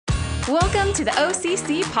Welcome to the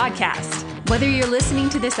OCC podcast. Whether you're listening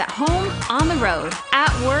to this at home, on the road,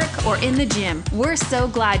 at work, or in the gym, we're so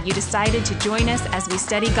glad you decided to join us as we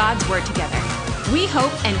study God's Word together. We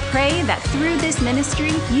hope and pray that through this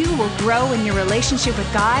ministry, you will grow in your relationship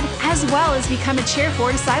with God as well as become a Chair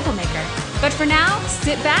 4 disciple maker. But for now,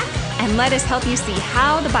 sit back and let us help you see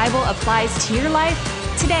how the Bible applies to your life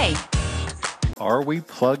today. Are we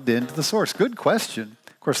plugged into the source? Good question.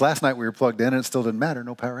 Of course, last night we were plugged in and it still didn't matter.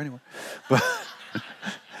 No power anywhere.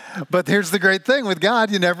 But here's the great thing with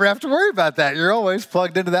God, you never have to worry about that. You're always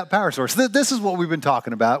plugged into that power source. This is what we've been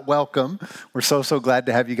talking about. Welcome. We're so glad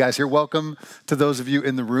to have you guys here. Welcome to those of you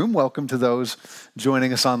in the room. Welcome to those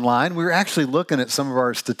joining us online. We were actually looking at some of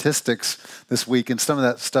our statistics this week, and some of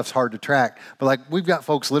that stuff's hard to track. But we've got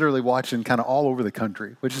folks literally watching kind of all over the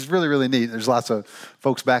country, which is really, really neat. There's lots of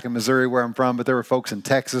folks back in Missouri where I'm from, but there were folks in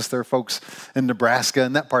Texas, there were folks in Nebraska,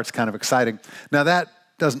 and that part's kind of exciting. Now that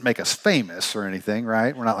doesn't make us famous or anything,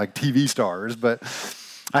 right? We're not like TV stars, but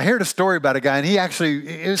I heard a story about a guy, and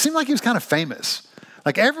it seemed like he was kind of famous.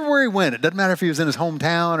 Like everywhere he went, it doesn't matter if he was in his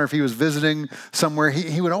hometown or if he was visiting somewhere,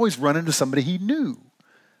 he would always run into somebody he knew.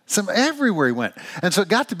 Everywhere he went. And so it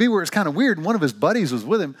got to be where it's kind of weird, and one of his buddies was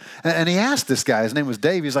with him, and he asked this guy, his name was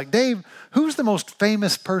Dave, he's like, Dave, who's the most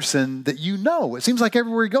famous person that you know? It seems like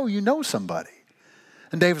everywhere you go, you know somebody.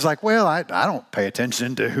 And Dave was like, well, I don't pay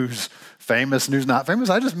attention to who's famous and who's not famous.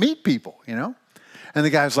 I just meet people, you know? And the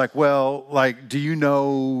guy was like, well, do you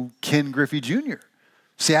know Ken Griffey Jr.,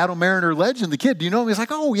 Seattle Mariner legend, the kid? Do you know him? He's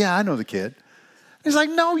like, oh, yeah, I know the kid. He's like,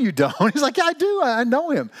 no, you don't. He's like, yeah, I do. I know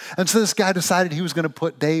him. And so this guy decided he was going to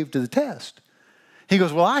put Dave to the test. He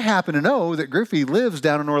goes, well, I happen to know that Griffey lives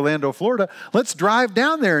down in Orlando, Florida. Let's drive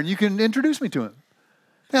down there and you can introduce me to him.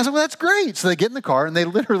 And I said, well, that's great. So they get in the car and they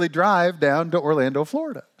literally drive down to Orlando,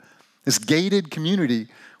 Florida, this gated community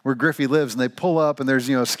where Griffey lives, and they pull up and there's,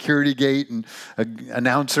 a security gate and an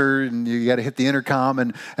announcer, and you got to hit the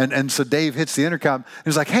intercom. And so Dave hits the intercom. And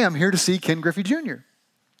he's like, hey, I'm here to see Ken Griffey Jr.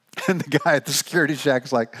 And the guy at the security shack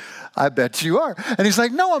is like, I bet you are. And he's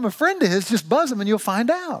like, no, I'm a friend of his. Just buzz him and you'll find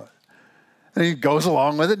out. And he goes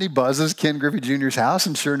along with it and he buzzes Ken Griffey Jr.'s house.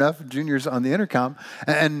 And sure enough, Jr.'s on the intercom.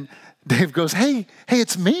 And Dave goes, hey,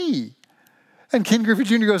 it's me. And Ken Griffey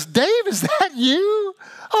Jr. goes, Dave, is that you?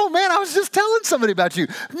 Oh, man, I was just telling somebody about you.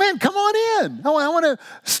 Man, come on in. I want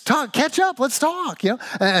to catch up. Let's talk.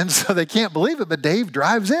 And so they can't believe it, but Dave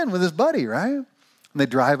drives in with his buddy, right? And they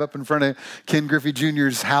drive up in front of Ken Griffey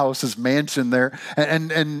Jr.'s house, his mansion there.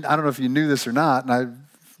 And I don't know if you knew this or not, and I'm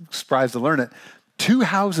surprised to learn it. 2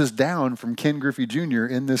 houses down from Ken Griffey Jr.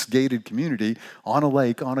 in this gated community on a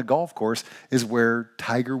lake, on a golf course, is where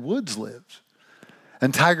Tiger Woods lives.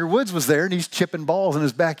 And Tiger Woods was there, and he's chipping balls in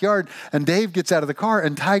his backyard. And Dave gets out of the car,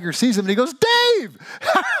 and Tiger sees him, and he goes, Dave,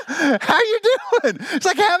 how you doing? It's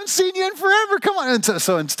like, I haven't seen you in forever. Come on. And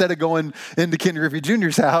so instead of going into Ken Griffey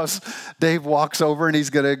Jr.'s house, Dave walks over, and he's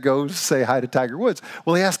going to go say hi to Tiger Woods.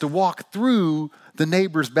 Well, he has to walk through the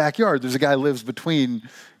neighbor's backyard. There's a guy who lives between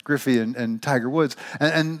Griffey and Tiger Woods.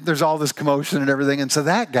 And there's all this commotion and everything. And so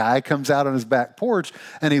that guy comes out on his back porch,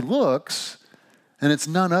 and he looks, and it's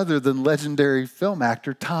none other than legendary film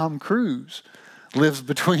actor Tom Cruise lives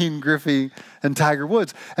between Griffey and Tiger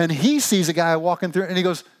Woods. And he sees a guy walking through, and he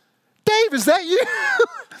goes, Dave, is that you?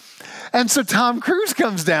 And so Tom Cruise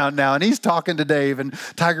comes down now, and he's talking to Dave, and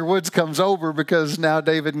Tiger Woods comes over because now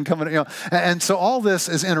David can come in. And so all this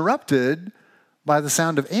is interrupted by the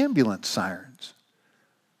sound of ambulance sirens.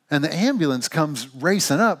 And the ambulance comes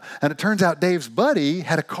racing up, and it turns out Dave's buddy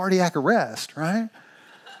had a cardiac arrest, right?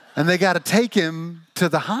 And they got to take him to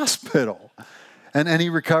the hospital. And he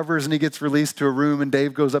recovers and he gets released to a room, and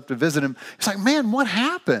Dave goes up to visit him. He's like, man, what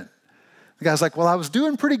happened? The guy's like, well, I was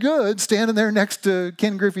doing pretty good standing there next to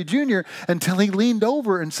Ken Griffey Jr. until he leaned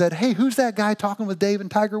over and said, hey, who's that guy talking with Dave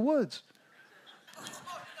and Tiger Woods?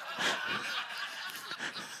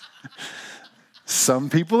 Some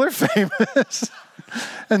people are famous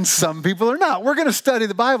and some people are not. We're going to study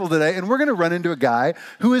the Bible today, and we're going to run into a guy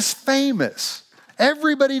who is famous.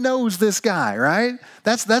 Everybody knows this guy, right?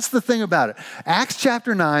 That's the thing about it. Acts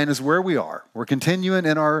chapter 9 is where we are. We're continuing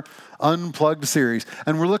in our Unplugged series,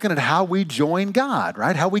 and we're looking at how we join God,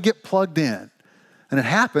 right? How we get plugged in. And it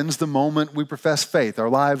happens the moment we profess faith. Our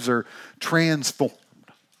lives are transformed.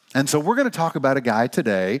 And so we're going to talk about a guy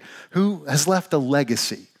today who has left a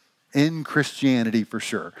legacy in Christianity for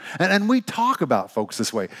sure. And we talk about folks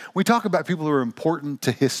this way. We talk about people who are important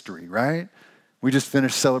to history, right? We just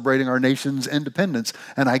finished celebrating our nation's independence,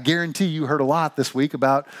 and I guarantee you heard a lot this week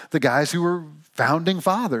about the guys who were founding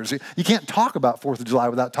fathers. You can't talk about 4th of July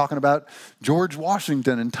without talking about George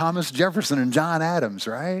Washington and Thomas Jefferson and John Adams,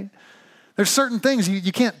 right? There's certain things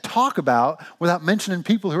you can't talk about without mentioning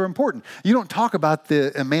people who are important. You don't talk about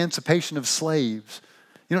the emancipation of slaves.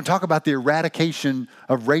 You don't talk about the eradication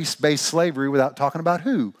of race-based slavery without talking about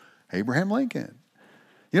who? Abraham Lincoln.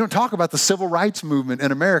 You don't talk about the civil rights movement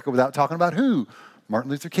in America without talking about who? Martin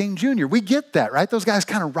Luther King Jr. We get that, right? Those guys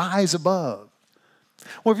kind of rise above.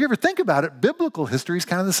 Well, if you ever think about it, biblical history is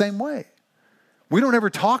kind of the same way. We don't ever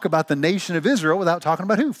talk about the nation of Israel without talking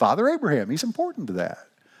about who? Father Abraham. He's important to that.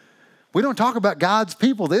 We don't talk about God's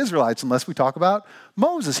people, the Israelites, unless we talk about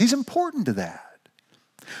Moses. He's important to that.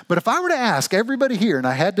 But if I were to ask everybody here, and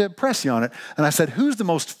I had to press you on it, and I said, who's the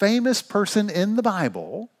most famous person in the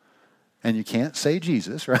Bible? And you can't say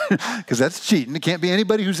Jesus, right? Because that's cheating. It can't be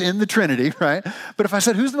anybody who's in the Trinity, right? But if I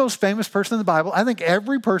said, who's the most famous person in the Bible? I think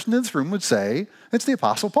every person in this room would say, it's the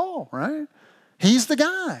Apostle Paul, right? He's the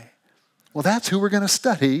guy. Well, that's who we're going to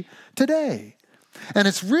study today. And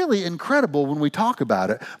it's really incredible when we talk about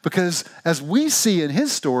it, because as we see in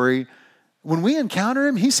his story, when we encounter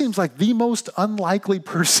him, he seems like the most unlikely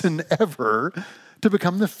person ever to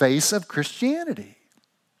become the face of Christianity.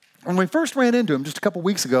 When we first ran into him just a couple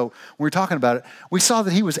weeks ago, when we were talking about it, we saw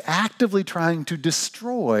that he was actively trying to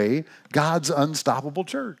destroy God's unstoppable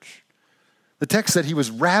church. The text said he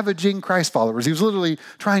was ravaging Christ followers. He was literally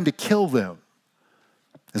trying to kill them.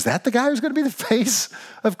 Is that the guy who's going to be the face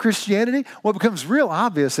of Christianity? What becomes real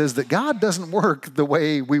obvious is that God doesn't work the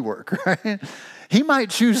way we work, right? He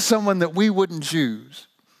might choose someone that we wouldn't choose.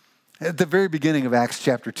 At the very beginning of Acts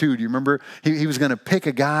chapter 2, do you remember? He was going to pick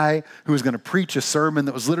a guy who was going to preach a sermon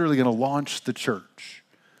that was literally going to launch the church.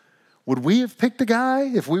 Would we have picked a guy,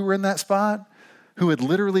 if we were in that spot, who had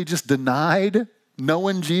literally just denied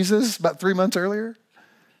knowing Jesus about 3 months earlier?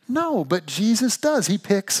 No, but Jesus does. He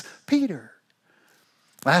picks Peter.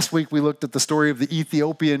 Last week, we looked at the story of the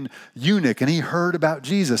Ethiopian eunuch, and he heard about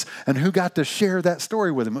Jesus. And who got to share that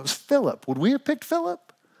story with him? It was Philip. Would we have picked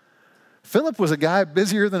Philip? Philip was a guy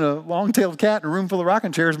busier than a long-tailed cat in a room full of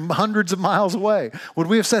rocking chairs hundreds of miles away. Would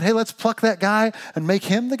we have said, hey, let's pluck that guy and make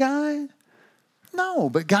him the guy? No,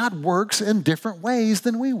 but God works in different ways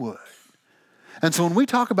than we would. And so when we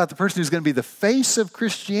talk about the person who's going to be the face of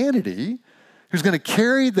Christianity, who's going to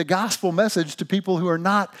carry the gospel message to people who are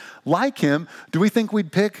not like him, do we think we'd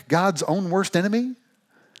pick God's own worst enemy?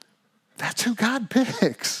 That's who God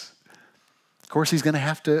picks. Of course, he's going to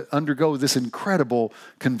have to undergo this incredible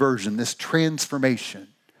conversion, this transformation.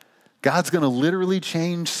 God's going to literally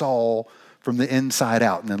change Saul from the inside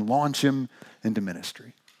out and then launch him into ministry.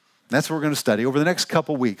 And that's what we're going to study over the next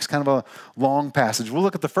couple weeks, kind of a long passage. We'll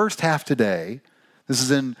look at the first half today. This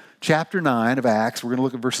is in chapter 9 of Acts. We're going to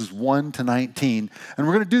look at verses 1 to 19. And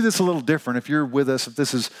we're going to do this a little different. If you're with us, if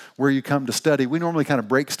this is where you come to study, we normally kind of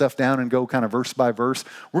break stuff down and go kind of verse by verse.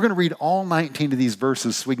 We're going to read all 19 of these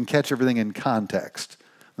verses so we can catch everything in context.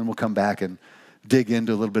 Then we'll come back and dig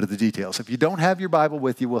into a little bit of the details. If you don't have your Bible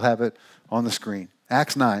with you, we'll have it on the screen.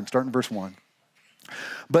 Acts 9, starting in verse 1.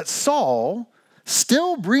 But Saul,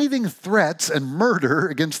 still breathing threats and murder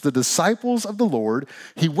against the disciples of the Lord,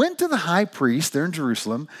 he went to the high priest there in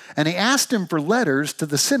Jerusalem, and he asked him for letters to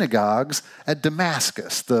the synagogues at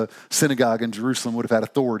Damascus. The synagogue in Jerusalem would have had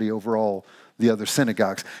authority over all the other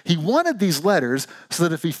synagogues. He wanted these letters so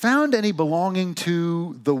that if he found any belonging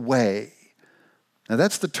to the way. Now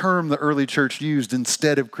that's the term the early church used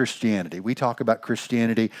instead of Christianity. We talk about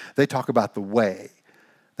Christianity, they talk about the way.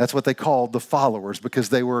 That's what they called the followers because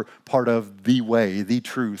they were part of the way, the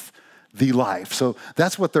truth, the life. So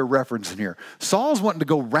that's what they're referencing here. Saul's wanting to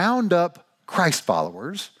go round up Christ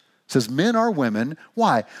followers. It says men or women.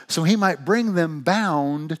 Why? So he might bring them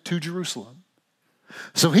bound to Jerusalem.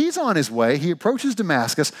 So he's on his way. He approaches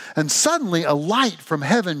Damascus, and suddenly a light from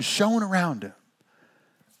heaven shone around him.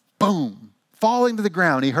 Boom. Falling to the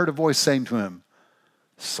ground, he heard a voice saying to him,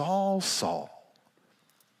 Saul, Saul,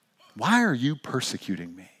 why are you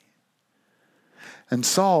persecuting me? And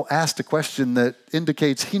Saul asked a question that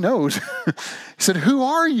indicates he knows. He said, who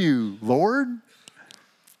are you, Lord? And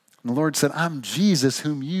the Lord said, I'm Jesus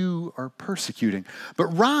whom you are persecuting. But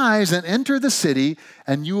rise and enter the city,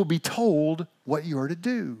 and you will be told what you are to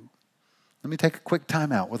do. Let me take a quick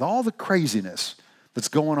time out. With all the craziness that's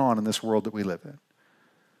going on in this world that we live in,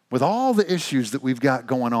 with all the issues that we've got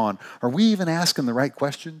going on, are we even asking the right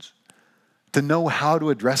questions to know how to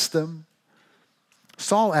address them?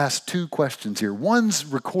 Saul asked two questions here. One's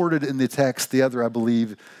recorded in the text. The other, I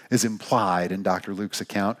believe, is implied in Dr. Luke's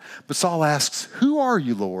account. But Saul asks, who are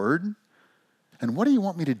you, Lord? And what do you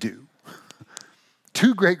want me to do?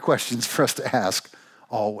 Two great questions for us to ask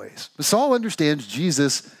always. But Saul understands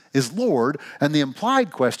Jesus is Lord. And the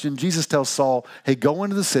implied question, Jesus tells Saul, hey, go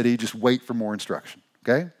into the city, just wait for more instruction.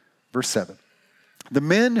 Okay? Verse 7. The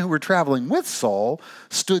men who were traveling with Saul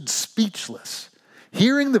stood speechless,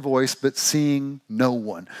 hearing the voice but seeing no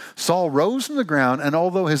one. Saul rose from the ground, and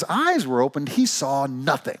although his eyes were opened, he saw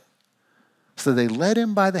nothing. So they led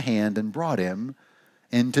him by the hand and brought him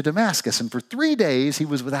into Damascus. And for 3 days he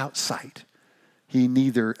was without sight. He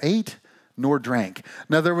neither ate nor drank.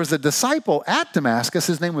 Now there was a disciple at Damascus.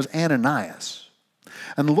 His name was Ananias.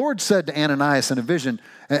 And the Lord said to Ananias in a vision,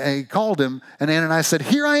 he called him, and Ananias said,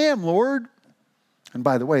 "Here I am, Lord." And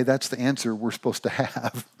by the way, that's the answer we're supposed to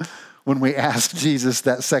have when we ask Jesus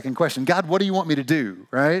that second question. God, what do you want me to do,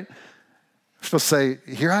 right? We're supposed to say,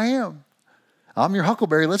 "Here I am. I'm your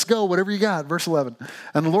huckleberry. Let's go, whatever you got." Verse 11.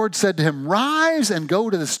 And the Lord said to him, "Rise and go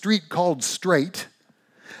to the street called Straight,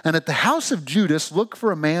 and at the house of Judas look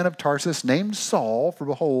for a man of Tarsus named Saul, for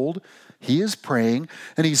behold, he is praying,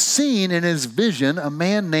 and he's seen in his vision a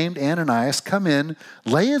man named Ananias come in,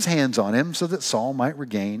 lay his hands on him so that Saul might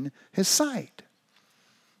regain his sight."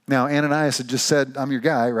 Now, Ananias had just said, "I'm your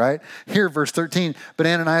guy," right? Here, verse 13, but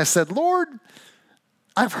Ananias said, "Lord,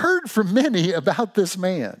 I've heard from many about this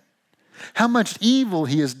man, how much evil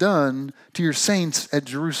he has done to your saints at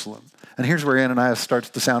Jerusalem." And here's where Ananias starts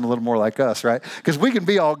to sound a little more like us, right? Because we can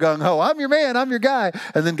be all gung-ho, "I'm your man, I'm your guy."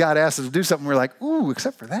 And then God asks us to do something, we're like, "Ooh,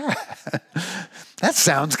 except for that." That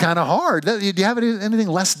sounds kind of hard. Do you have anything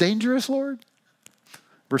less dangerous, Lord?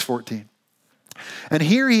 Verse 14. And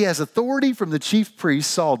here he has authority from the chief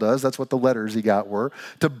priest, Saul does, that's what the letters he got were,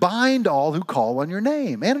 to bind all who call on your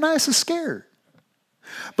name. Ananias is scared.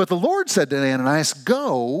 But the Lord said to Ananias,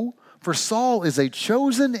 "Go, for Saul is a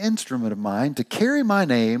chosen instrument of mine to carry my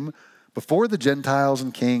name before the Gentiles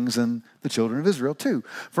and kings and the children of Israel too.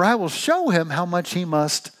 For I will show him how much he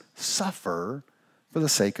must suffer for the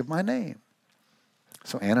sake of my name."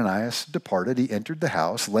 So Ananias departed. He entered the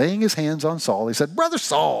house. Laying his hands on Saul, he said, "Brother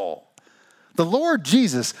Saul, the Lord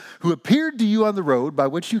Jesus, who appeared to you on the road by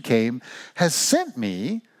which you came, has sent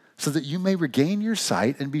me so that you may regain your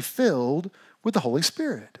sight and be filled with the Holy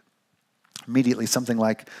Spirit." Immediately, something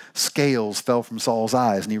like scales fell from Saul's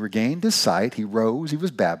eyes, and he regained his sight. He rose, he was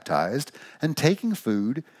baptized, and taking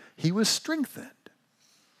food, he was strengthened.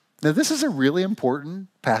 Now, this is a really important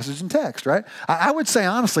passage and text, right? I would say,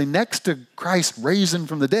 honestly, next to Christ raising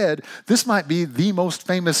from the dead, this might be the most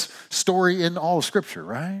famous story in all of Scripture,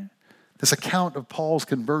 right? This account of Paul's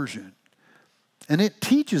conversion. And it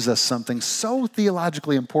teaches us something so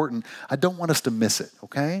theologically important, I don't want us to miss it,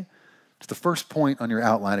 okay? It's the first point on your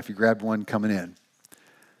outline if you grabbed one coming in.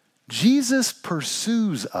 Jesus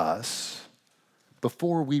pursues us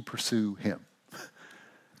before we pursue him.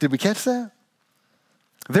 Did we catch that?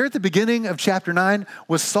 There at the beginning of chapter 9,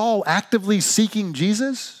 was Saul actively seeking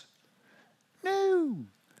Jesus? No.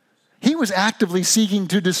 He was actively seeking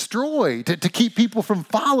to destroy, to keep people from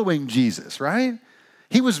following Jesus, right?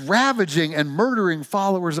 He was ravaging and murdering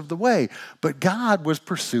followers of the way, but God was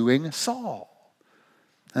pursuing Saul.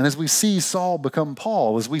 And as we see Saul become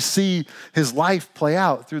Paul, as we see his life play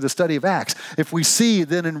out through the study of Acts, if we see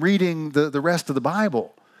then in reading the rest of the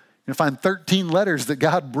Bible, you'll find 13 letters that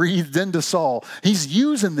God breathed into Saul. He's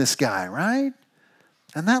using this guy, right?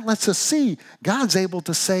 And that lets us see God's able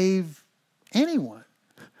to save anyone.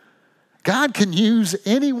 God can use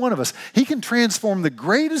any one of us. He can transform the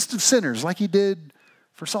greatest of sinners like he did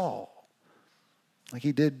for Saul, like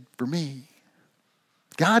he did for me.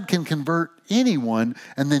 God can convert anyone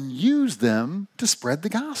and then use them to spread the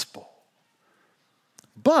gospel.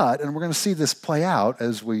 But, and we're going to see this play out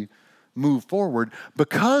as we move forward,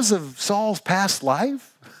 because of Saul's past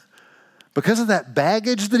life, because of that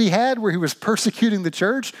baggage that he had where he was persecuting the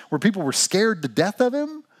church, where people were scared to death of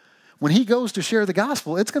him, when he goes to share the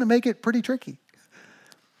gospel, it's going to make it pretty tricky.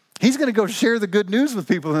 He's going to go share the good news with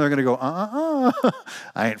people and they're going to go,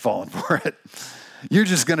 I ain't falling for it. You're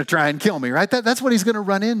just going to try and kill me, right? That's what he's going to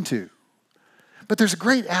run into. But there's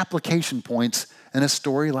great application points in a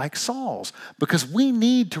story like Saul's because we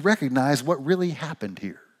need to recognize what really happened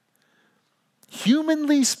here.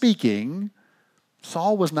 Humanly speaking,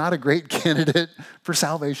 Saul was not a great candidate for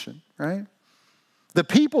salvation, right? The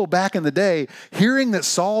people back in the day, hearing that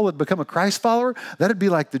Saul had become a Christ follower, that'd be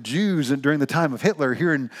like the Jews during the time of Hitler,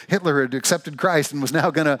 hearing Hitler had accepted Christ and was now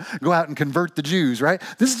going to go out and convert the Jews, right?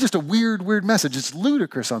 This is just a weird message. It's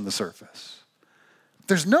ludicrous on the surface.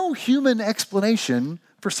 There's no human explanation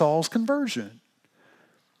for Saul's conversion.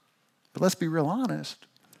 But let's be real honest.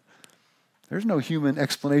 There's no human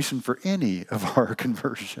explanation for any of our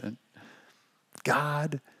conversion.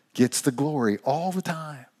 God gets the glory all the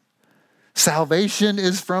time. Salvation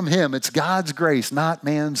is from him. It's God's grace, not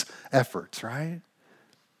man's efforts, right?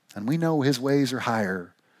 And we know his ways are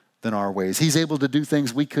higher than our ways. He's able to do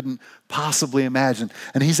things we couldn't possibly imagine.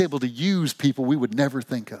 And he's able to use people we would never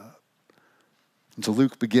think of. And so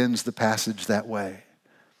Luke begins the passage that way.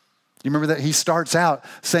 You remember that he starts out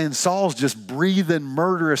saying Saul's just breathing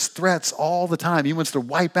murderous threats all the time. He wants to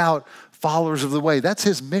wipe out followers of the way. That's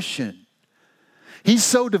his mission. He's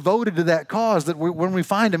so devoted to that cause that when we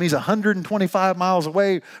find him, he's 125 miles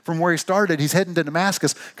away from where he started. He's heading to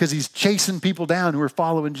Damascus because he's chasing people down who are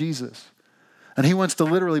following Jesus. And he wants to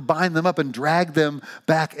literally bind them up and drag them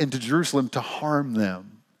back into Jerusalem to harm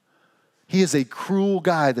them. He is a cruel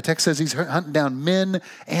guy. The text says he's hunting down men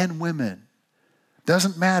and women.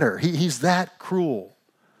 Doesn't matter. He's that cruel.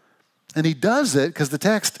 And he does it because the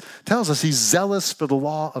text tells us he's zealous for the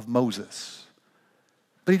law of Moses.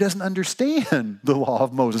 But he doesn't understand the law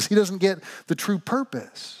of Moses. He doesn't get the true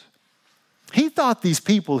purpose. He thought these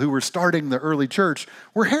people who were starting the early church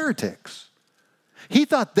were heretics. He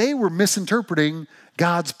thought they were misinterpreting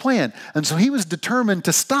God's plan. And so he was determined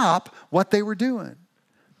to stop what they were doing.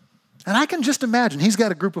 And I can just imagine, he's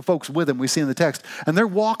got a group of folks with him, we see in the text, and they're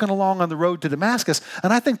walking along on the road to Damascus,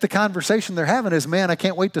 and I think the conversation they're having is, man, I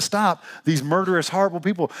can't wait to stop these murderous, horrible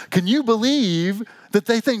people. Can you believe that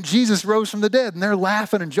they think Jesus rose from the dead? And they're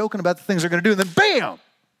laughing and joking about the things they're going to do, and then bam,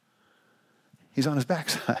 he's on his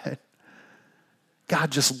backside. God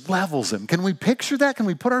just levels him. Can we picture that? Can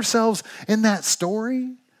we put ourselves in that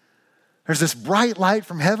story? There's this bright light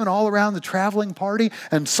from heaven all around the traveling party,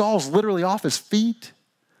 and Saul's literally off his feet.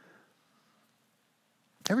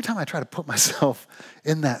 Every time I try to put myself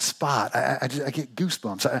in that spot, I get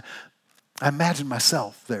goosebumps. I imagine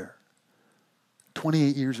myself there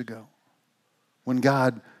 28 years ago when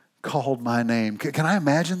God called my name. Can I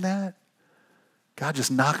imagine that? God just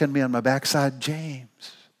knocking me on my backside.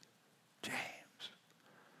 James,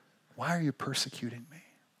 why are you persecuting me?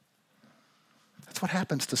 That's what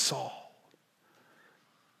happens to Saul.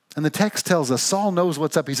 And the text tells us Saul knows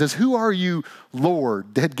what's up. He says, "Who are you,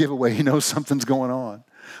 Lord?" Dead giveaway. He knows something's going on.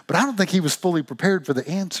 But I don't think he was fully prepared for the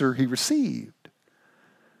answer he received.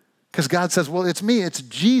 Because God says, well, it's me, it's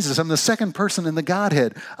Jesus. I'm the second person in the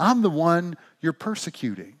Godhead. I'm the one you're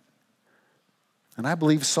persecuting. And I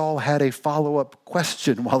believe Saul had a follow-up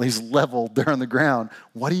question while he's leveled there on the ground.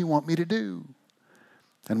 What do you want me to do?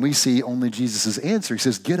 And we see only Jesus' answer. He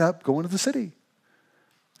says, get up, go into the city.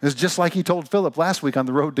 It's just like he told Philip last week on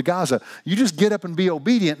the road to Gaza. You just get up and be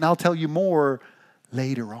obedient, and I'll tell you more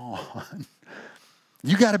later on.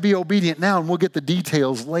 You got to be obedient now, and we'll get the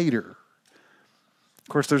details later. Of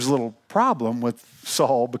course, there's a little problem with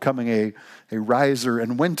Saul becoming a riser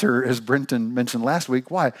in winter, as Brenton mentioned last week.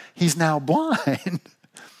 Why? He's now blind.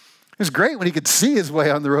 It was great when he could see his way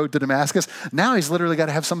on the road to Damascus. Now he's literally got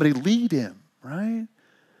to have somebody lead him, right?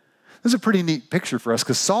 This is a pretty neat picture for us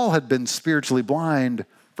because Saul had been spiritually blind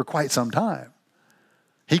for quite some time.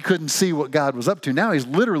 He couldn't see what God was up to. Now he's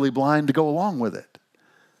literally blind to go along with it.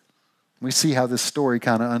 We see how this story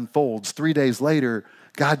kind of unfolds. 3 days later,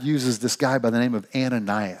 God uses this guy by the name of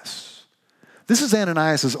Ananias. This is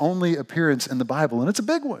Ananias' only appearance in the Bible, and it's a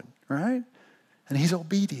big one, right? And he's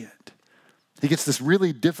obedient. He gets this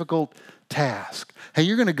really difficult task. Hey,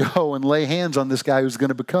 you're going to go and lay hands on this guy who's going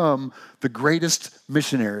to become the greatest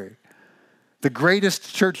missionary, the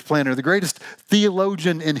greatest church planner, the greatest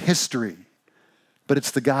theologian in history. But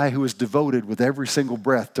it's the guy who is devoted with every single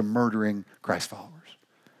breath to murdering Christ followers,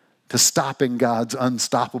 to stopping God's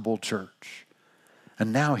unstoppable church.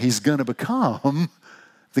 And now he's going to become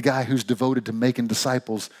the guy who's devoted to making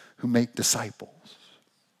disciples who make disciples.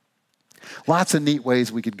 Lots of neat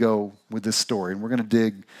ways we could go with this story, and we're going to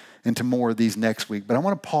dig into more of these next week. But I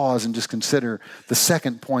want to pause and just consider the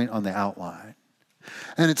second point on the outline.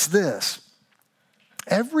 And it's this.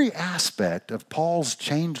 Every aspect of Paul's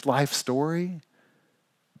changed life story,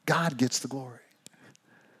 God gets the glory.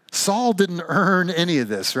 Saul didn't earn any of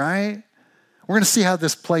this, right? We're going to see how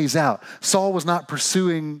this plays out. Saul was not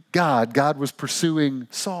pursuing God. God was pursuing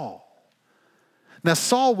Saul. Now,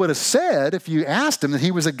 Saul would have said, if you asked him, that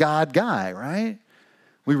he was a God guy, right?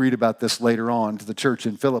 We read about this later on to the church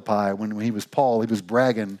in Philippi. When he was Paul, he was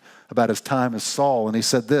bragging about his time as Saul. And he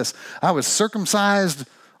said this, I was circumcised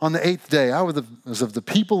on the 8th day. I was of the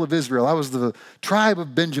people of Israel. I was the tribe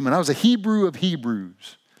of Benjamin. I was a Hebrew of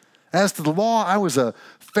Hebrews. As to the law, I was a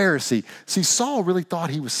Pharisee. See, Saul really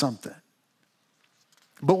thought he was something.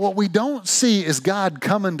 But what we don't see is God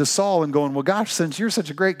coming to Saul and going, well, gosh, since you're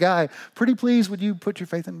such a great guy, pretty please, would you put your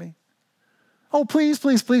faith in me? Oh, please,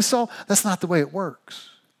 please, please, Saul. That's not the way it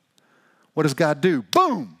works. What does God do?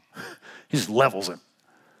 Boom! He just levels him.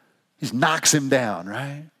 He just knocks him down,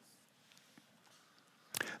 right?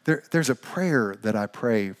 There's a prayer that I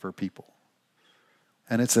pray for people.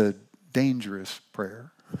 And it's a dangerous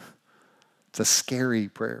prayer. It's a scary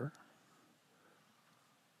prayer.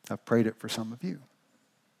 I've prayed it for some of you.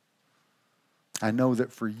 I know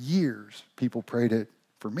that for years, people prayed it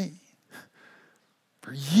for me.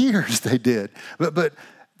 For years they did. But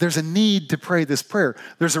there's a need to pray this prayer.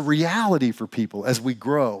 There's a reality for people as we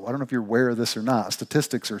grow. I don't know if you're aware of this or not.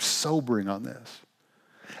 Statistics are sobering on this.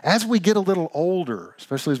 As we get a little older,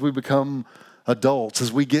 especially as we become adults,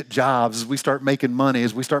 as we get jobs, as we start making money,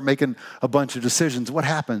 as we start making a bunch of decisions, what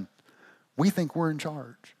happens? We think we're in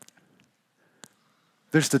charge.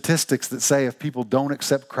 There's statistics that say if people don't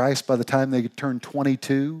accept Christ by the time they turn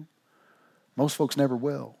 22, most folks never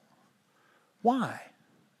will. Why?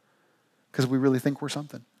 Because we really think we're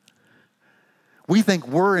something. We think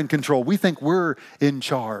we're in control. We think we're in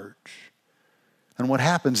charge. And what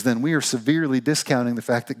happens then? We are severely discounting the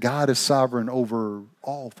fact that God is sovereign over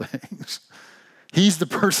all things. He's the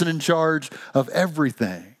person in charge of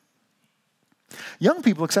everything. Young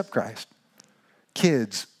people accept Christ.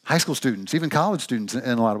 Kids, high school students, even college students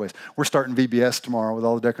in a lot of ways. We're starting VBS tomorrow with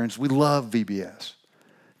all the decorations. We love VBS.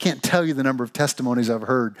 Can't tell you the number of testimonies I've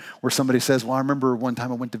heard where somebody says, well, I remember one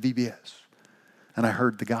time I went to VBS and I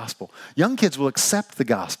heard the gospel. Young kids will accept the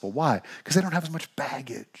gospel. Why? Because they don't have as much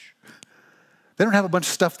baggage. They don't have a bunch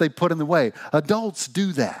of stuff they put in the way. Adults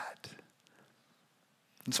do that.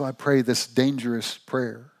 And so I pray this dangerous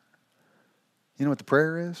prayer. You know what the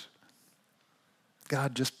prayer is?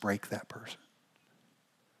 God, just break that person.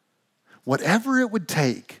 Whatever it would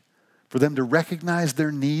take for them to recognize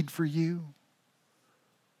their need for you,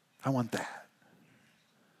 I want that.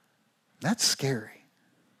 That's scary.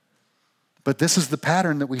 But this is the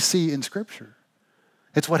pattern that we see in Scripture.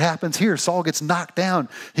 It's what happens here. Saul gets knocked down.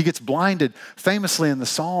 He gets blinded. Famously in the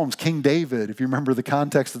Psalms, King David, if you remember the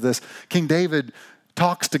context of this, King David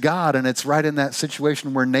talks to God, and it's right in that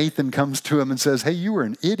situation where Nathan comes to him and says, hey, you were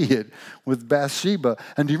an idiot with Bathsheba.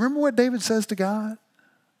 And do you remember what David says to God?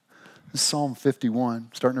 This is Psalm 51,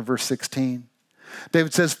 starting at verse 16.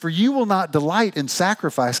 David says, for you will not delight in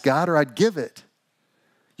sacrifice, God, or I'd give it.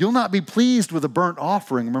 You'll not be pleased with a burnt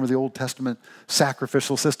offering. Remember the Old Testament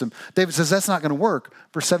sacrificial system. David says that's not going to work.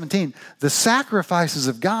 Verse 17, the sacrifices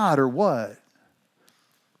of God are what?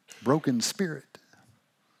 Broken spirit.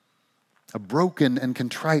 A broken and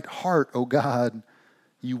contrite heart, O God,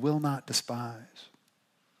 you will not despise.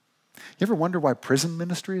 You ever wonder why prison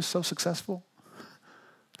ministry is so successful?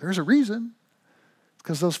 There's a reason.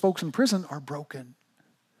 Because those folks in prison are broken.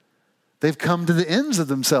 They've come to the ends of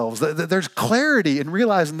themselves. There's clarity in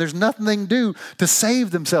realizing there's nothing they can do to save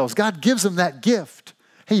themselves. God gives them that gift.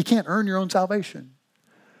 Hey, you can't earn your own salvation.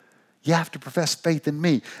 You have to profess faith in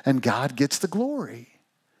me. And God gets the glory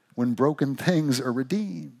when broken things are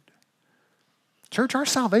redeemed. Church, our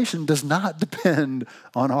salvation does not depend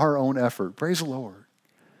on our own effort. Praise the Lord.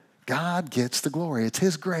 God gets the glory. It's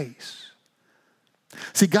His grace.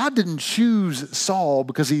 See, God didn't choose Saul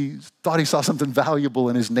because he thought he saw something valuable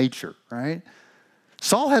in his nature, right?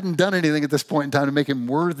 Saul hadn't done anything at this point in time to make him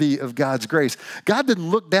worthy of God's grace. God didn't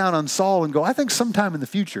look down on Saul and go, I think sometime in the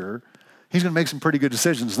future, he's going to make some pretty good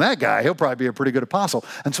decisions. And that guy, he'll probably be a pretty good apostle.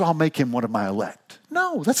 And so I'll make him one of my elect.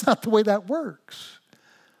 No, that's not the way that works.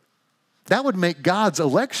 That would make God's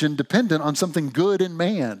election dependent on something good in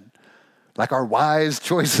man, like our wise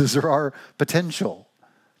choices or our potential.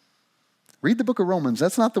 Read the book of Romans.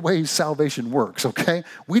 That's not the way salvation works, okay?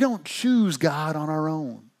 We don't choose God on our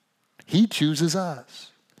own. He chooses us.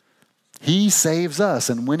 He saves us,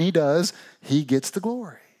 and when He does, He gets the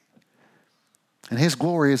glory. And His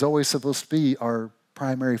glory is always supposed to be our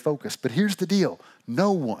primary focus. But here's the deal.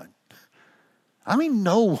 No one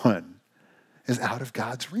is out of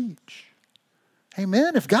God's reach.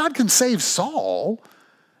 Amen? If God can save Saul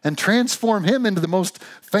and transform him into the most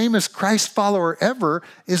famous Christ follower ever,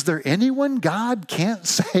 is there anyone God can't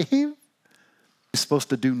save? He's supposed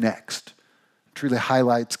to do next. It truly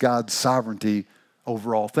highlights God's sovereignty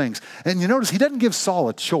over all things. And you notice He doesn't give Saul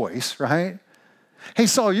a choice, right? Hey,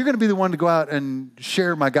 Saul, you're going to be the one to go out and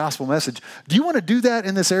share my gospel message. Do you want to do that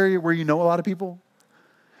in this area where you know a lot of people?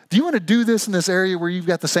 Do you want to do this in this area where you've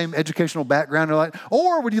got the same educational background?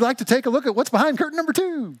 Or would you like to take a look at what's behind curtain number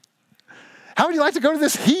 2? How would you like to go to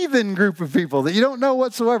this heathen group of people that you don't know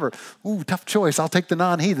whatsoever? Ooh, tough choice. I'll take the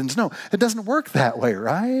non-heathens. No, it doesn't work that way,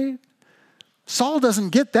 right? Saul doesn't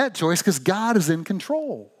get that choice because God is in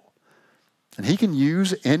control. And He can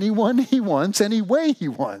use anyone He wants, any way He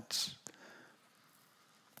wants.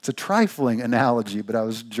 It's a trifling analogy, but I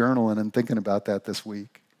was journaling and thinking about that this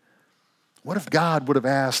week. What if God would have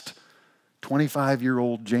asked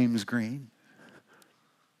 25-year-old James Green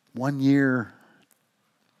 1 year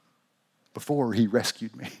before he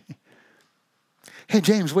rescued me? Hey,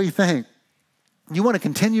 James, what do you think? You want to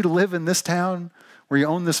continue to live in this town where you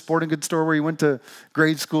own this sporting goods store, where you went to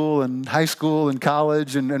grade school and high school and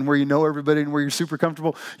college and where you know everybody and where you're super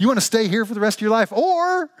comfortable. You want to stay here for the rest of your life,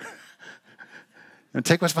 or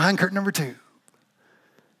take what's behind curtain number 2.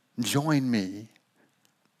 Join me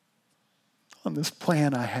on this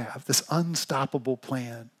plan I have, this unstoppable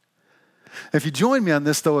plan. If you join me on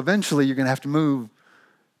this, though, eventually you're going to have to move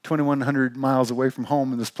 2,100 miles away from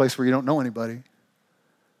home in this place where you don't know anybody.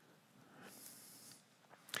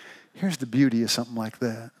 Here's the beauty of something like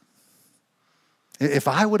that. If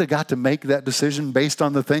I would have got to make that decision based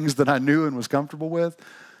on the things that I knew and was comfortable with,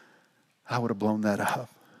 I would have blown that up.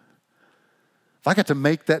 If I got to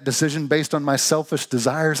make that decision based on my selfish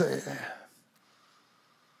desires,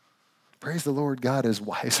 praise the Lord, God is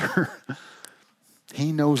wiser.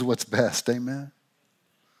 He knows what's best, amen?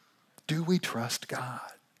 Do we trust God?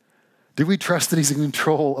 Do we trust that He's in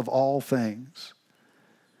control of all things?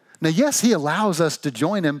 Now, yes, He allows us to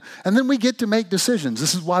join Him, and then we get to make decisions.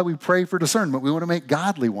 This is why we pray for discernment. We want to make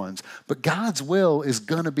godly ones. But God's will is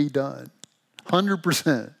going to be done,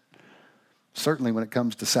 100%. Certainly when it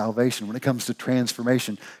comes to salvation, when it comes to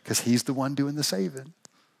transformation, because He's the one doing the saving,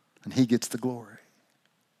 and He gets the glory.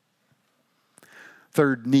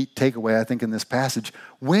 Third neat takeaway, I think, in this passage,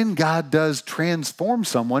 when God does transform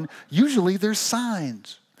someone, usually there's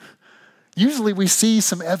signs. Usually we see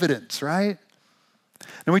some evidence, right?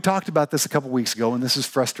 And we talked about this a couple weeks ago, and this is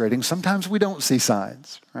frustrating. Sometimes we don't see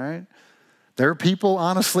signs, right? There are people,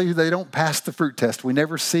 honestly, they don't pass the fruit test. We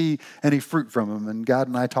never see any fruit from them, and God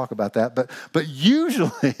and I talk about that. But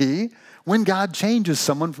usually, when God changes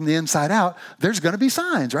someone from the inside out, there's going to be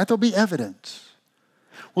signs, right? There'll be evidence.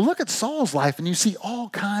 Well, look at Saul's life, and you see all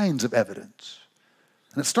kinds of evidence.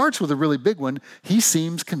 And it starts with a really big one. He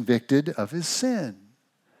seems convicted of his sin.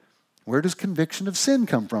 Where does conviction of sin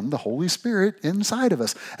come from? The Holy Spirit inside of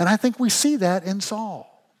us. And I think we see that in Saul.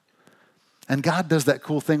 And God does that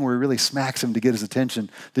cool thing where He really smacks him to get his attention.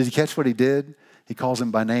 Did you catch what He did? He calls him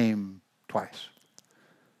by name twice.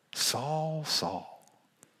 Saul, Saul.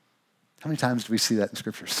 How many times do we see that in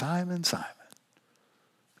Scripture? Simon, Simon.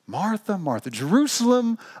 Martha, Martha.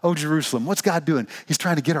 Jerusalem, oh Jerusalem. What's God doing? He's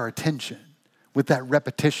trying to get our attention with that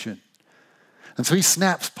repetition. And so He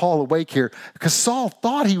snaps Paul awake here because Saul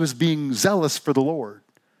thought he was being zealous for the Lord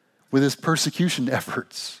with his persecution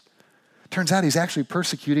efforts. Turns out he's actually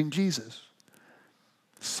persecuting Jesus.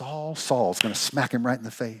 Saul's going to smack him right in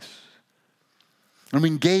the face. And we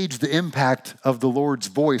engage the impact of the Lord's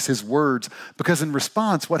voice, His words, because in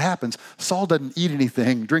response, what happens? Saul doesn't eat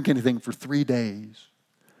anything, drink anything for 3 days.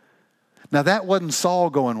 Now, that wasn't Saul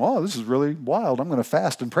going, "Well, this is really wild. I'm going to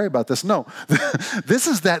fast and pray about this." No, this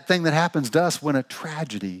is that thing that happens to us when a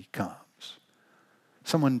tragedy comes.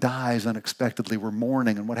 Someone dies unexpectedly. We're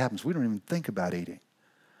mourning, and what happens? We don't even think about eating.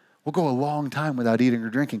 We'll go a long time without eating or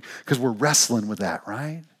drinking because we're wrestling with that,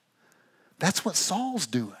 right? That's what Saul's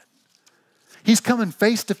doing. He's coming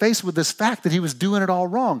face to face with this fact that he was doing it all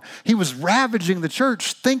wrong. He was ravaging the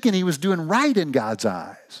church thinking he was doing right in God's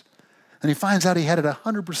eyes. And he finds out he had it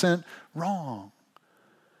 100% wrong.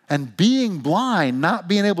 And being blind, not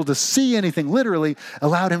being able to see anything literally,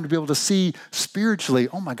 allowed him to be able to see spiritually.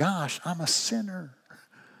 Oh my gosh, I'm a sinner.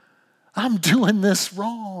 I'm doing this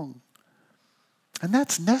wrong. And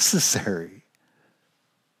that's necessary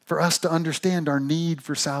for us to understand our need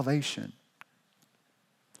for salvation.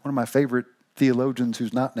 One of my favorite theologians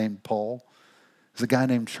who's not named Paul is a guy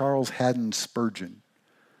named Charles Haddon Spurgeon.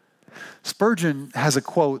 Spurgeon has a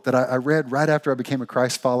quote that I read right after I became a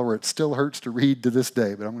Christ follower. It still hurts to read to this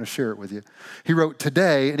day, but I'm going to share it with you. He wrote,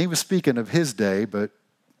 "Today," and he was speaking of his day, but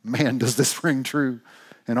man, does this ring true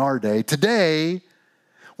in our day. "Today,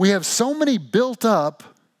 we have so many built up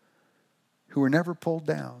who were never pulled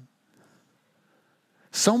down.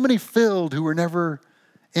 So many filled who were never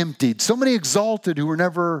emptied. So many exalted who were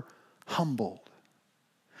never humbled.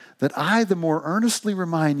 That I the more earnestly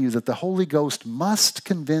remind you that the Holy Ghost must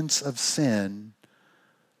convince of sin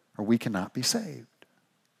or we cannot be saved."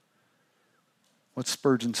 What's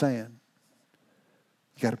Spurgeon saying?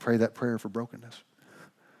 You got to pray that prayer for brokenness.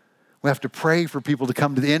 We have to pray for people to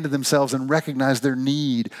come to the end of themselves and recognize their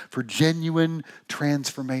need for genuine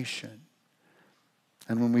transformation.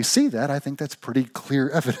 And when we see that, I think that's pretty clear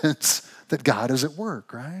evidence that God is at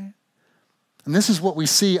work, right? And this is what we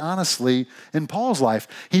see, honestly, in Paul's life.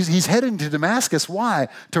 He's heading to Damascus. Why?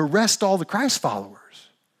 To arrest all the Christ followers.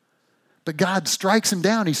 But God strikes him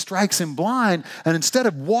down. He strikes him blind. And instead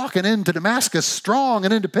of walking into Damascus strong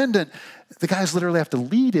and independent, the guys literally have to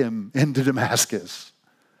lead him into Damascus.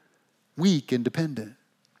 Weak and dependent.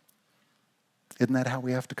 Isn't that how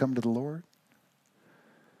we have to come to the Lord?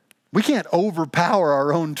 We can't overpower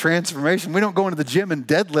our own transformation. We don't go into the gym and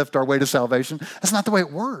deadlift our way to salvation. That's not the way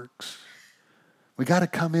it works. We got to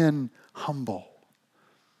come in humble.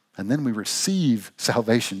 And then we receive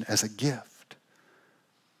salvation as a gift.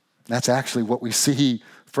 That's actually what we see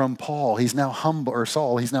from Paul. He's now humble, or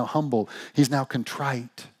Saul, he's now humble. He's now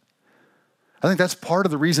contrite. I think that's part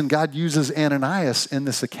of the reason God uses Ananias in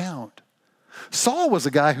this account. Saul was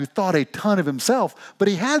a guy who thought a ton of himself, but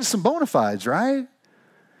he had some bona fides, right?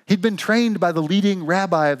 He'd been trained by the leading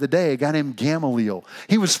rabbi of the day, a guy named Gamaliel.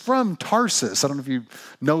 He was from Tarsus. I don't know if you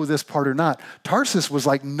know this part or not. Tarsus was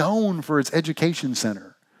like known for its education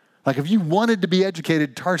center. Like if you wanted to be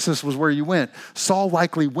educated, Tarsus was where you went. Saul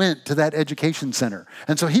likely went to that education center.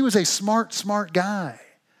 And so he was a smart guy.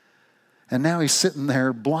 And now he's sitting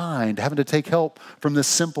there blind, having to take help from this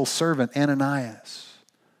simple servant, Ananias.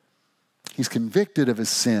 He's convicted of his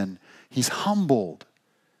sin. He's humbled.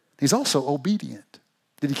 He's also obedient.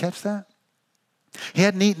 Did you catch that? He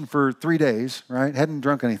hadn't eaten for 3 days, right? Hadn't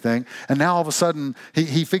drunk anything. And now all of a sudden,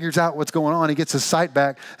 he figures out what's going on. He gets his sight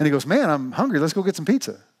back and he goes, man, I'm hungry. Let's go get some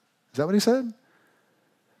pizza. Is that what he said?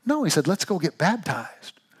 No, he said, let's go get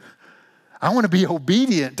baptized. I want to be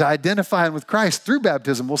obedient to identifying with Christ through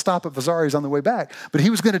baptism. We'll stop at Vasari's on the way back. But he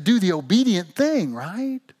was going to do the obedient thing,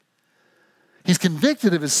 right? He's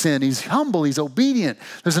convicted of his sin. He's humble. He's obedient.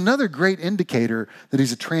 There's another great indicator that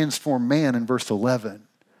he's a transformed man in verse 11.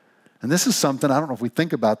 And this is something, I don't know if we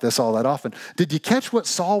think about this all that often. Did you catch what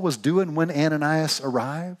Saul was doing when Ananias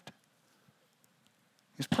arrived?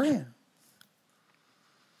 He was praying.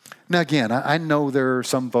 Now again, I know there are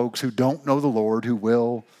some folks who don't know the Lord who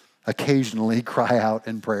will occasionally cry out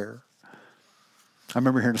in prayer. I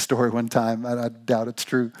remember hearing a story one time, I doubt it's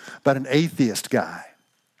true, about an atheist guy.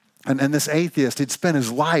 And this atheist, he'd spent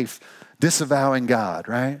his life disavowing God,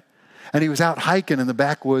 right? And he was out hiking in the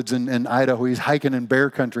backwoods in Idaho. He's hiking in bear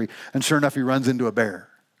country. And sure enough, he runs into a bear.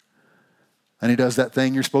 And he does that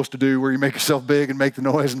thing you're supposed to do where you make yourself big and make the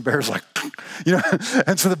noise. And the bear's like, you know.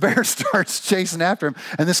 And so the bear starts chasing after him.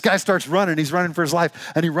 And this guy starts running. He's running for his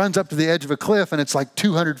life. And he runs up to the edge of a cliff. And it's like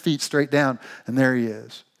 200 feet straight down. And there he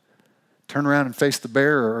is. Turn around and face the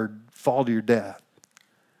bear or fall to your death.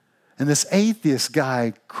 And this atheist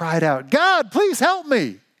guy cried out, God, please help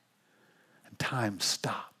me. And time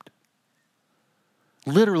stopped.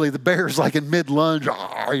 Literally, the bear's like in mid-lunge,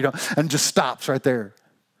 you know, and just stops right there.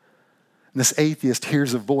 And this atheist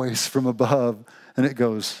hears a voice from above, and it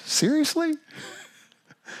goes, seriously?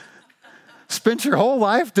 Spent your whole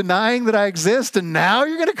life denying that I exist, and now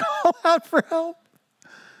you're going to call out for help?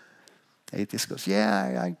 Atheist goes,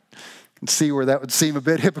 yeah, I can see where that would seem a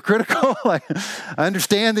bit hypocritical. I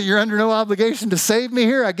understand that you're under no obligation to save me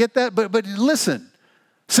here. I get that. But listen,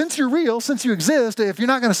 since you're real, since you exist, if you're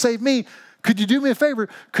not going to save me, could you do me a favor?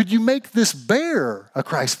 Could you make this bear a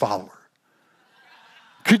Christ follower?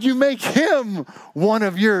 Could you make him one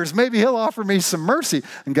of yours? Maybe he'll offer me some mercy.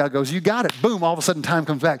 And God goes, you got it. Boom, all of a sudden time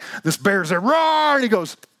comes back. This bear's there, roar, and he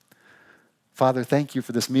goes, Father, thank you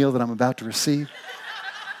for this meal that I'm about to receive.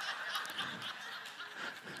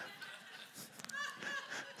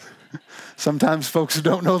 Sometimes folks who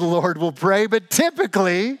don't know the Lord will pray, but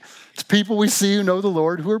typically it's people we see who know the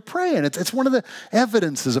Lord who are praying. It's one of the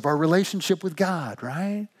evidences of our relationship with God,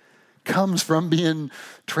 right? Comes from being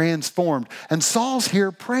transformed. And Saul's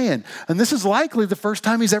here praying. And this is likely the first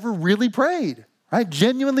time he's ever really prayed, right?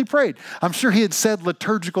 Genuinely prayed. I'm sure he had said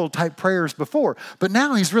liturgical type prayers before, but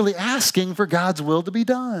now he's really asking for God's will to be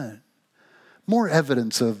done. More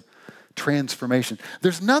evidence of transformation.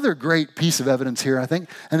 There's another great piece of evidence here, I think,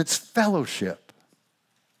 and it's fellowship.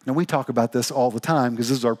 Now, we talk about this all the time because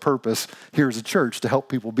this is our purpose here as a church, to help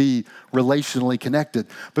people be relationally connected.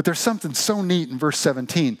 But there's something so neat in verse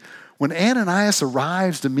 17. When Ananias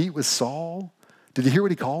arrives to meet with Saul, did you hear what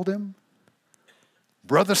he called him?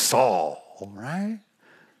 Brother Saul, right?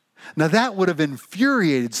 Now, that would have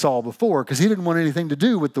infuriated Saul before because he didn't want anything to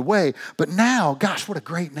do with the way. But now, gosh, what a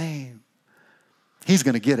great name. He's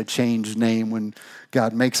going to get a changed name when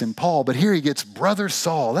God makes him Paul. But here he gets Brother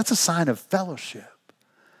Saul. That's a sign of fellowship.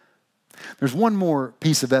 There's one more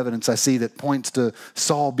piece of evidence I see that points to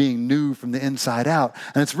Saul being new from the inside out.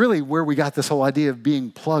 And it's really where we got this whole idea of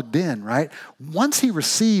being plugged in, right? Once he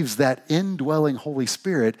receives that indwelling Holy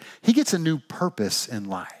Spirit, he gets a new purpose in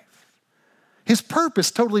life. His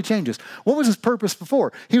purpose totally changes. What was his purpose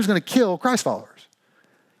before? He was going to kill Christ followers.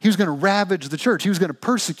 He was going to ravage the church. He was going to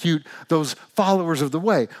persecute those followers of the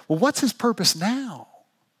way. Well, what's his purpose now?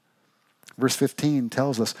 Verse 15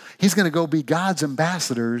 tells us he's going to go be God's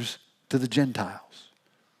ambassadors to the Gentiles.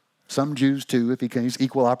 Some Jews too, if he can, he's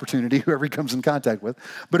equal opportunity, whoever he comes in contact with.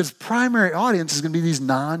 But his primary audience is going to be these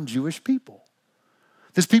non-Jewish people.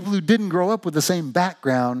 There's people who didn't grow up with the same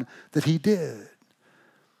background that he did.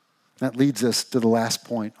 That leads us to the last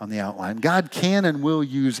point on the outline. God can and will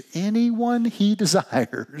use anyone he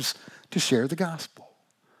desires to share the gospel.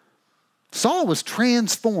 Saul was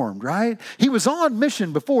transformed, right? He was on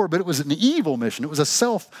mission before, but it was an evil mission. It was a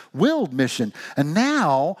self-willed mission. And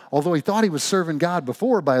now, although he thought he was serving God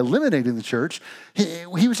before by eliminating the church,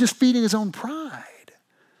 he was just feeding his own pride.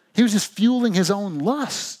 He was just fueling his own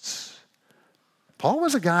lusts. Paul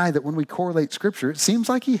was a guy that when we correlate Scripture, it seems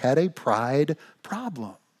like he had a pride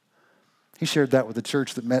problem. He shared that with the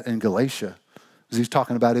church that met in Galatia. As he was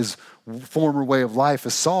talking about his former way of life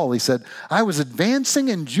as Saul, he said, I was advancing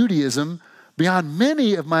in Judaism beyond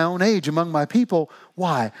many of my own age among my people.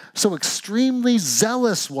 Why? So extremely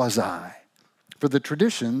zealous was I for the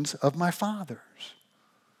traditions of my fathers.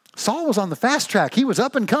 Saul was on the fast track. He was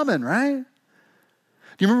up and coming, right?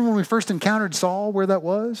 Do you remember when we first encountered Saul, where that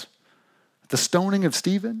was? The stoning of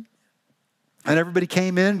Stephen? And everybody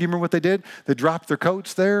came in. Do you remember what they did? They dropped their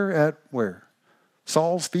coats there at where?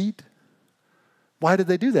 Saul's feet. Why did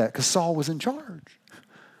they do that? Because Saul was in charge.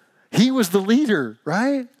 He was the leader,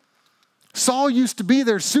 right? Saul used to be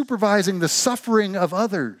there supervising the suffering of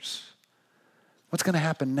others. What's going to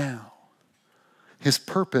happen now? His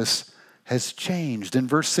purpose has changed. And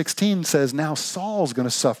verse 16 says, now Saul's going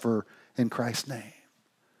to suffer in Christ's name.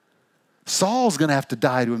 Saul's going to have to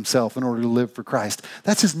die to himself in order to live for Christ.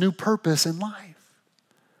 That's his new purpose in life.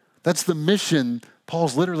 That's the mission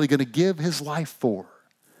Paul's literally going to give his life for.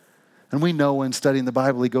 And we know in studying the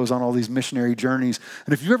Bible, he goes on all these missionary journeys.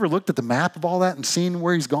 And if you've ever looked at the map of all that and seen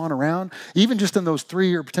where he's gone around, even just in those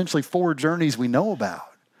 3 or potentially 4 journeys we know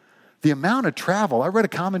about, the amount of travel. I read a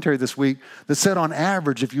commentary this week that said on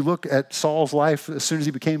average, if you look at Saul's life as soon as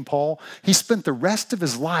he became Paul, he spent the rest of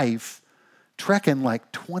his life trekking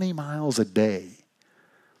like 20 miles a day.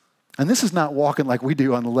 And this is not walking like we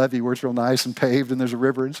do on the levee where it's real nice and paved and there's a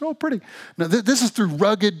river and it's all pretty. No, this is through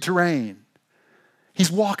rugged terrain.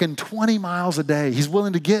 He's walking 20 miles a day. He's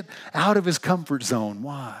willing to get out of his comfort zone.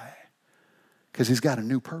 Why? Because he's got a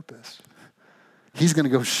new purpose. He's going to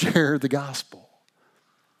go share the gospel.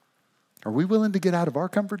 Are we willing to get out of our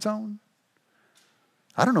comfort zone?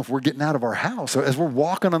 I don't know if we're getting out of our house. As we're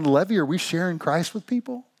walking on the levee, are we sharing Christ with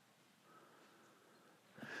people?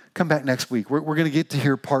 Come back next week. We're going to get to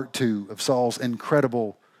hear part 2 of Saul's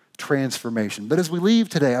incredible transformation. But as we leave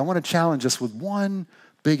today, I want to challenge us with one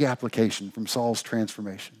big application from Saul's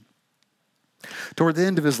transformation. Toward the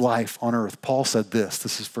end of his life on earth, Paul said this.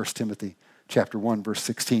 This is 1 Timothy chapter 1, verse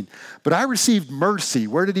 16. But I received mercy.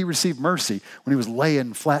 Where did he receive mercy? When he was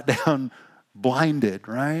laying flat down, blinded,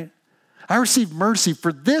 right? I received mercy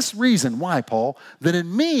for this reason. Why, Paul? That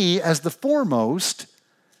in me, as the foremost,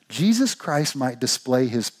 Jesus Christ might display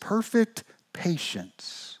his perfect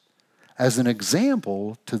patience as an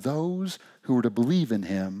example to those who are to believe in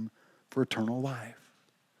him for eternal life.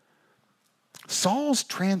 Saul's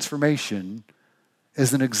transformation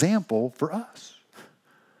is an example for us.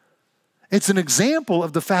 It's an example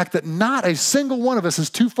of the fact that not a single one of us is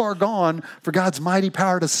too far gone for God's mighty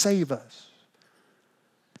power to save us.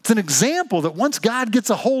 It's an example that once God gets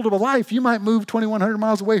a hold of a life, you might move 2,100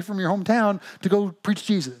 miles away from your hometown to go preach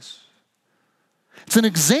Jesus. It's an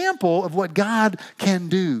example of what God can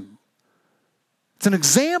do. It's an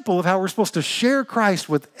example of how we're supposed to share Christ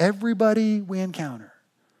with everybody we encounter,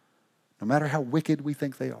 no matter how wicked we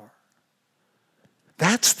think they are.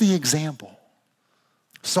 That's the example.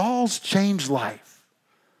 Saul's changed life.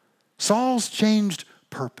 Saul's changed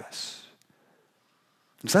purpose.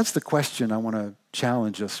 And so that's the question I want to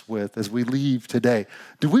challenge us with as we leave today.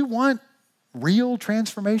 Do we want real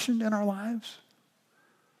transformation in our lives?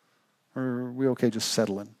 Or are we okay just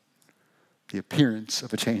settling the appearance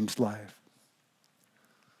of a changed life?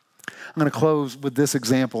 I'm going to close with this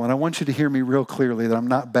example, and I want you to hear me real clearly that I'm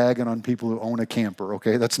not bagging on people who own a camper,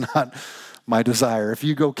 okay? That's not my desire. If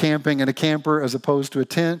you go camping in a camper as opposed to a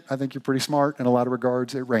tent, I think you're pretty smart. In a lot of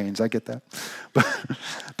regards, it rains. I get that. But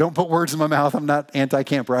don't put words in my mouth. I'm not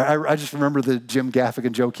anti-camper. I just remember the Jim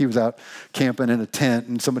Gaffigan joke. He was out camping in a tent,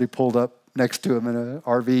 and somebody pulled up next to him in an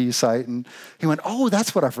RV site, and he went, oh,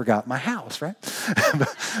 that's what I forgot, my house, right?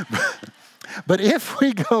 But if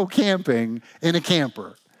we go camping in a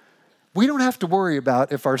camper, we don't have to worry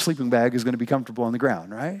about if our sleeping bag is going to be comfortable on the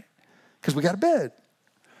ground, right? Because we got a bed.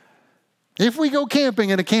 If we go camping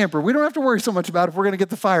in a camper, we don't have to worry so much about if we're going to get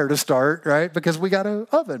the fire to start, right? Because we got an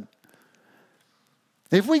oven.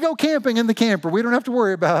 If we go camping in the camper, we don't have to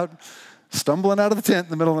worry about stumbling out of the tent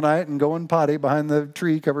in the middle of the night and going potty behind the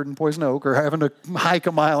tree covered in poison oak or having to hike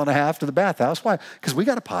 1.5 miles to the bathhouse. Why? Because we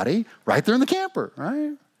got a potty right there in the camper,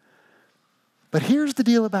 right? But here's the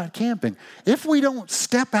deal about camping. If we don't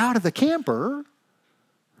step out of the camper,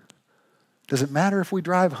 does it matter if we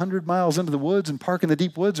drive 100 miles into the woods and park in the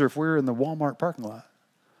deep woods or if we're in the Walmart parking lot?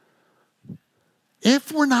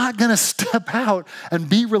 If we're not going to step out and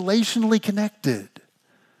be relationally connected,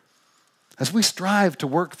 as we strive to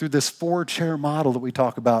work through this 4-chair model that we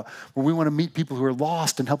talk about, where we want to meet people who are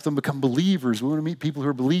lost and help them become believers. We want to meet people who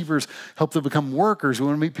are believers, help them become workers. We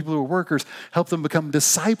want to meet people who are workers, help them become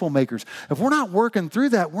disciple makers. If we're not working through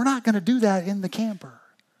that, we're not going to do that in the camper.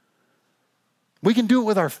 We can do it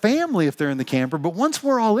with our family if they're in the camper, but once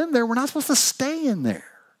we're all in there, we're not supposed to stay in there.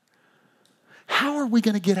 How are we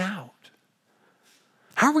going to get out?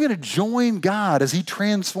 How are we going to join God as he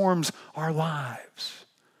transforms our lives?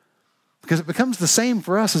 Because it becomes the same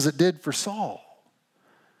for us as it did for Saul.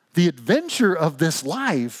 The adventure of this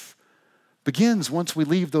life begins once we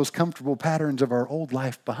leave those comfortable patterns of our old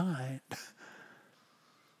life behind.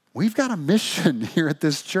 We've got a mission here at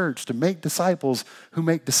this church to make disciples who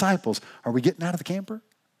make disciples. Are we getting out of the camper?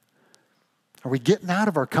 Are we getting out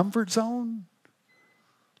of our comfort zone?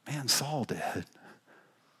 Man, Saul did.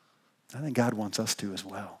 I think God wants us to as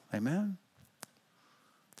well. Amen?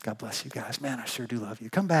 God bless you guys. Man, I sure do love you.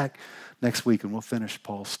 Come back next week and we'll finish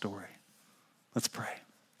Paul's story. Let's pray.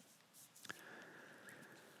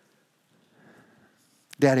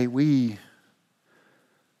 Daddy, we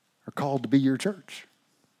are called to be your church.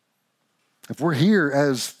 If we're here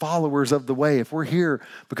as followers of the way, if we're here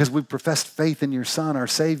because we've professed faith in your Son, our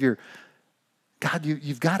Savior, God,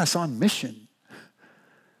 you've got us on mission.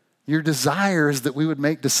 Your desire is that we would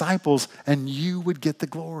make disciples and you would get the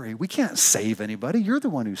glory. We can't save anybody. You're the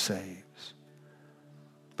one who saves.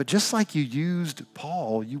 But just like you used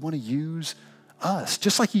Paul, you want to use us.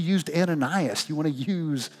 Just like you used Ananias, you want to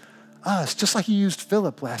use us. Just like you used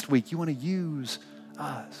Philip last week, you want to use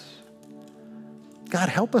us. God,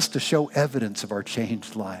 help us to show evidence of our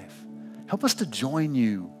changed life. Help us to join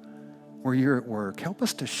you where you're at work. Help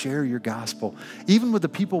us to share your gospel, even with the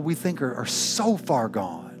people we think are so far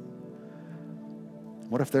gone.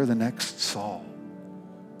 What if they're the next Saul?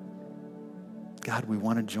 God, we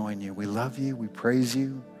want to join you. We love you. We praise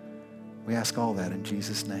you. We ask all that in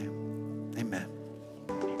Jesus' name. Amen.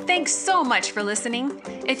 Thanks so much for listening.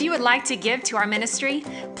 If you would like to give to our ministry,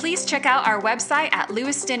 please check out our website at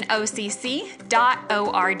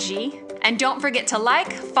lewistonocc.org. And don't forget to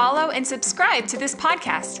like, follow, and subscribe to this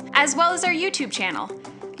podcast, as well as our YouTube channel.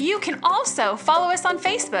 You can also follow us on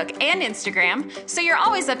Facebook and Instagram, so you're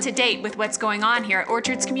always up to date with what's going on here at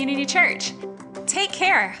Orchards Community Church. Take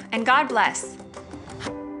care, and God bless.